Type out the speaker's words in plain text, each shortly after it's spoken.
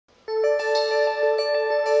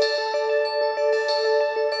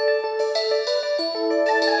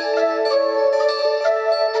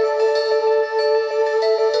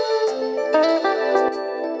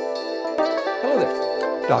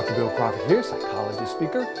Dr. Bill Crawford here, psychologist,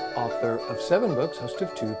 speaker, author of 7 books, host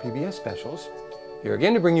of 2 PBS specials. Here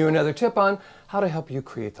again to bring you another tip on how to help you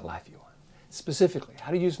create the life you want. Specifically,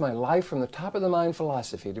 how to use my life from the top of the mind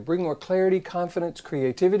philosophy to bring more clarity, confidence,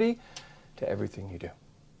 creativity to everything you do.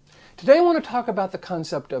 Today I want to talk about the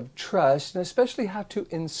concept of trust and especially how to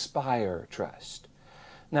inspire trust.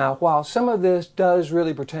 Now, while some of this does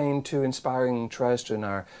really pertain to inspiring trust in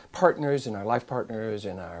our partners, in our life partners,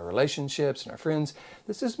 in our relationships, and our friends,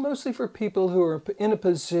 this is mostly for people who are in a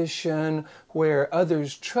position where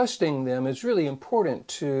others trusting them is really important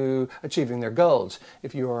to achieving their goals.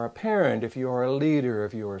 If you are a parent, if you are a leader,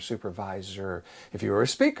 if you are a supervisor, if you are a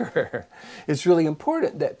speaker, it's really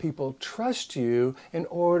important that people trust you in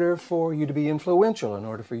order for you to be influential, in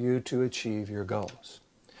order for you to achieve your goals.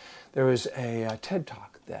 There was a TED Talk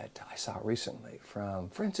that I saw recently from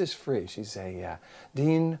Frances Frei. She's a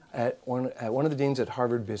dean at one of the deans at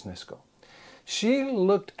Harvard Business School. She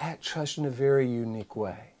looked at trust in a very unique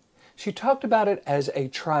way. She talked about it as a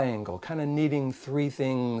triangle, kind of needing 3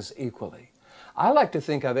 things equally. I like to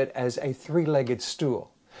think of it as a 3-legged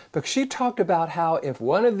stool, because she talked about how if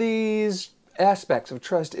one of these aspects of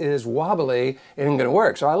trust is wobbly, it ain't going to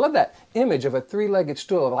work. So I love that image of a 3-legged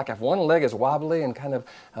stool. Like if one leg is wobbly and kind of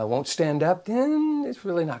won't stand up, then it's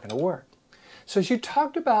really not going to work. So she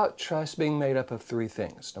talked about trust being made up of 3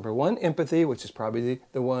 things. Number 1, empathy, which is probably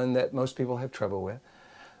the one that most people have trouble with.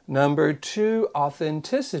 Number 2,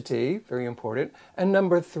 authenticity, very important. And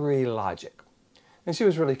number 3, logic. And she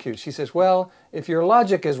was really cute. She says, well, if your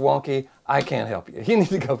logic is wonky, I can't help you. You need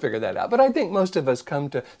to go figure that out. But I think most of us come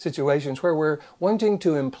to situations where we're wanting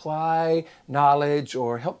to imply knowledge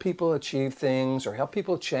or help people achieve things or help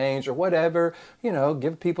people change or whatever,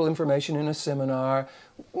 give people information in a seminar.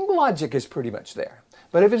 Logic is pretty much there.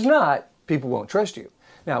 But if it's not, people won't trust you.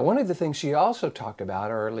 Now, one of the things she also talked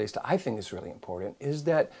about, or at least I think is really important, is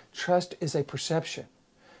that trust is a perception.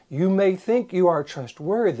 You may think you are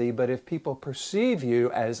trustworthy, but if people perceive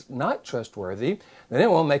you as not trustworthy, then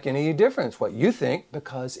it won't make any difference what you think,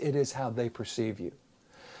 because it is how they perceive you.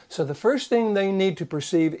 So the first thing they need to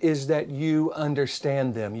perceive is that you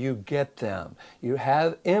understand them, you get them. You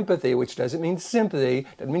have empathy, which doesn't mean sympathy,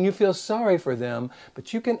 doesn't mean you feel sorry for them,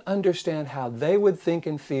 but you can understand how they would think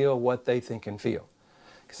and feel what they think and feel.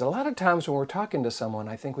 Because a lot of times when we're talking to someone,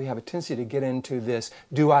 I think we have a tendency to get into this,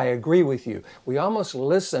 do I agree with you? We almost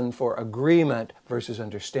listen for agreement versus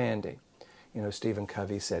understanding. Stephen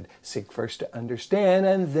Covey said, seek first to understand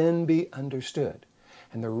and then be understood.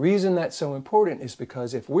 And the reason that's so important is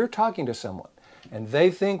because if we're talking to someone and they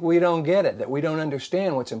think we don't get it, that we don't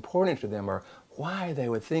understand what's important to them or why they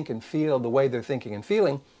would think and feel the way they're thinking and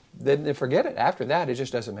feeling, then forget it. After that, it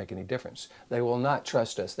just doesn't make any difference. They will not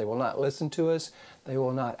trust us. They will not listen to us. They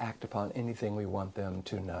will not act upon anything we want them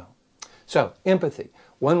to know. So, empathy.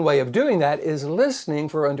 One way of doing that is listening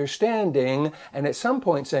for understanding and at some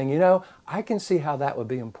point saying, I can see how that would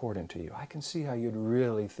be important to you. I can see how you'd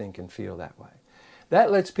really think and feel that way.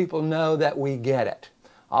 That lets people know that we get it.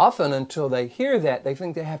 Often, until they hear that, they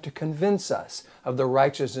think they have to convince us of the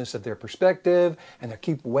righteousness of their perspective, and they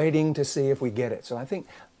keep waiting to see if we get it. So I think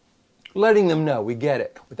letting them know we get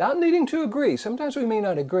it without needing to agree. Sometimes we may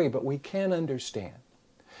not agree, but we can understand.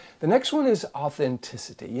 The next one is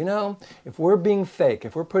authenticity. If we're being fake,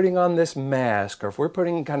 if we're putting on this mask, or if we're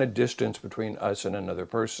putting kind of distance between us and another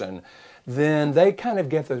person, then they kind of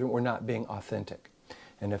get that we're not being authentic.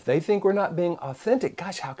 And if they think we're not being authentic,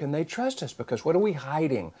 gosh, how can they trust us? Because what are we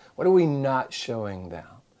hiding? What are we not showing them?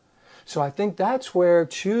 So I think that's where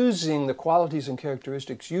choosing the qualities and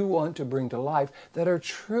characteristics you want to bring to life that are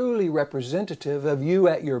truly representative of you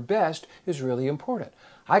at your best is really important.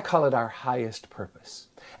 I call it our highest purpose.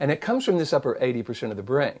 And it comes from this upper 80% of the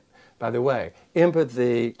brain. By the way,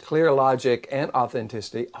 empathy, clear logic, and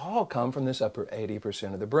authenticity all come from this upper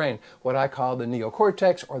 80% of the brain, what I call the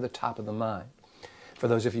neocortex, or the top of the mind. For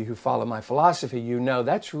those of you who follow my philosophy, you know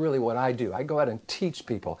that's really what I do. I go out and teach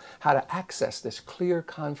people how to access this clear,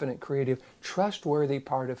 confident, creative, trustworthy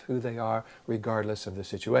part of who they are, regardless of the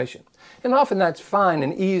situation. And often that's fine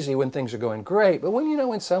and easy when things are going great, but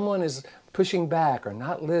when someone is pushing back or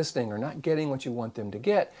not listening or not getting what you want them to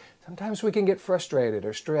get, sometimes we can get frustrated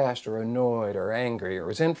or stressed or annoyed or angry or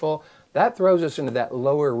resentful. That throws us into that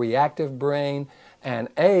lower reactive brain, and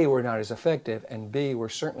A, we're not as effective, and B, we're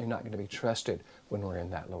certainly not going to be trusted when we're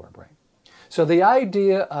in that lower brain. So the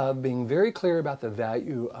idea of being very clear about the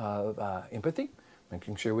value of empathy,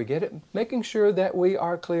 making sure we get it, making sure that we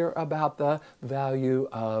are clear about the value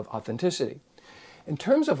of authenticity. In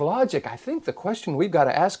terms of logic, I think the question we've got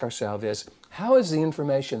to ask ourselves is, how is the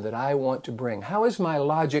information that I want to bring, how is my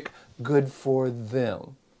logic good for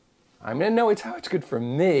them? I'm going to know it's how it's good for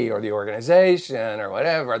me or the organization or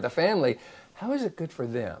whatever, the family. How is it good for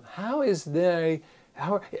them? How would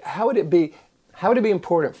it be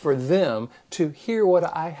important for them to hear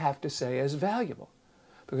what I have to say as valuable?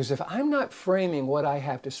 Because if I'm not framing what I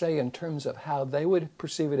have to say in terms of how they would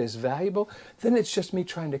perceive it as valuable, then it's just me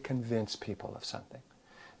trying to convince people of something.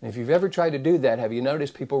 And if you've ever tried to do that, have you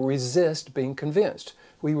noticed people resist being convinced?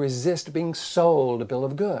 We resist being sold a bill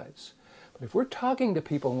of goods. But if we're talking to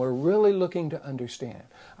people and we're really looking to understand,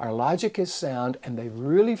 our logic is sound and they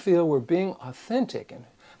really feel we're being authentic in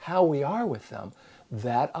how we are with them,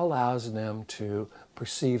 that allows them to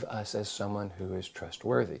perceive us as someone who is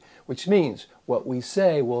trustworthy, which means what we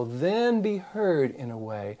say will then be heard in a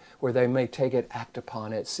way where they may take it, act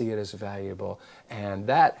upon it, see it as valuable, and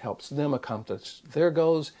that helps them accomplish their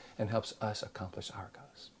goals and helps us accomplish our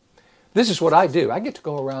goals. This is what I do. I get to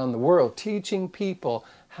go around the world teaching people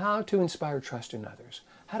how to inspire trust in others,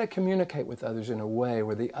 how to communicate with others in a way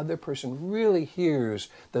where the other person really hears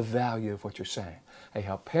the value of what you're saying. I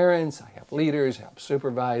help parents, I help leaders, help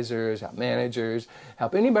supervisors, help managers,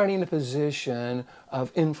 help anybody in a position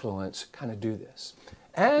of influence kind of do this.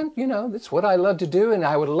 And, you know, that's what I love to do, and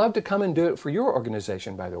I would love to come and do it for your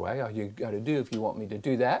organization, by the way. All you got to do if you want me to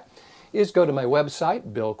do that is go to my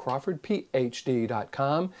website,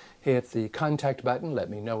 billcrawfordphd.com, hit the contact button, let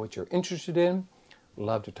me know what you're interested in.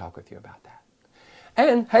 Love to talk with you about that.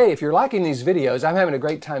 And hey, if you're liking these videos, I'm having a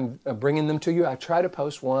great time bringing them to you. I try to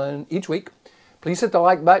post one each week. Please hit the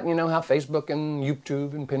like button. You know how Facebook and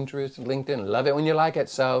YouTube and Pinterest and LinkedIn love it when you like it.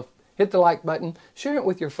 So hit the like button. Share it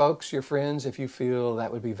with your folks, your friends, if you feel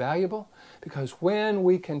that would be valuable. Because when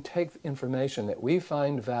we can take information that we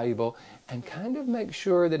find valuable and kind of make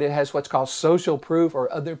sure that it has what's called social proof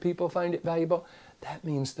or other people find it valuable, that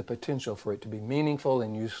means the potential for it to be meaningful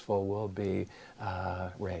and useful will be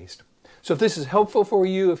raised. So if this is helpful for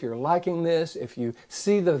you, if you're liking this, if you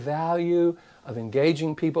see the value of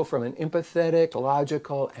engaging people from an empathetic,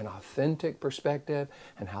 logical, and authentic perspective,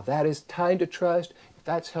 and how that is tied to trust, if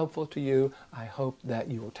that's helpful to you, I hope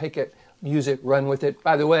that you will take it, use it, run with it.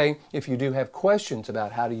 By the way, if you do have questions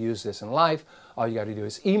about how to use this in life, all you got to do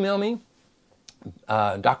is email me,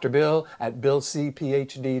 Dr. Bill at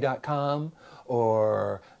billcphd.com,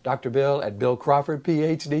 or Dr. Bill at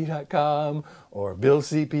billcrawfordphd.com, or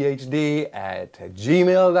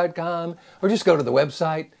billcphd@gmail.com, or just go to the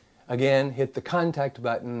website. Again, hit the contact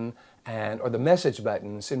button or the message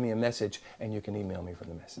button, send me a message, and you can email me for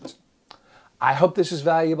the message. I hope this is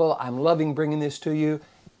valuable. I'm loving bringing this to you.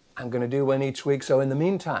 I'm going to do one each week. So in the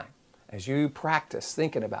meantime, as you practice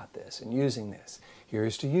thinking about this and using this,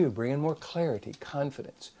 here's to you, bringing more clarity,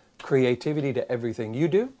 confidence, creativity to everything you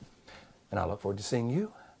do. And I look forward to seeing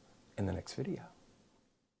you in the next video.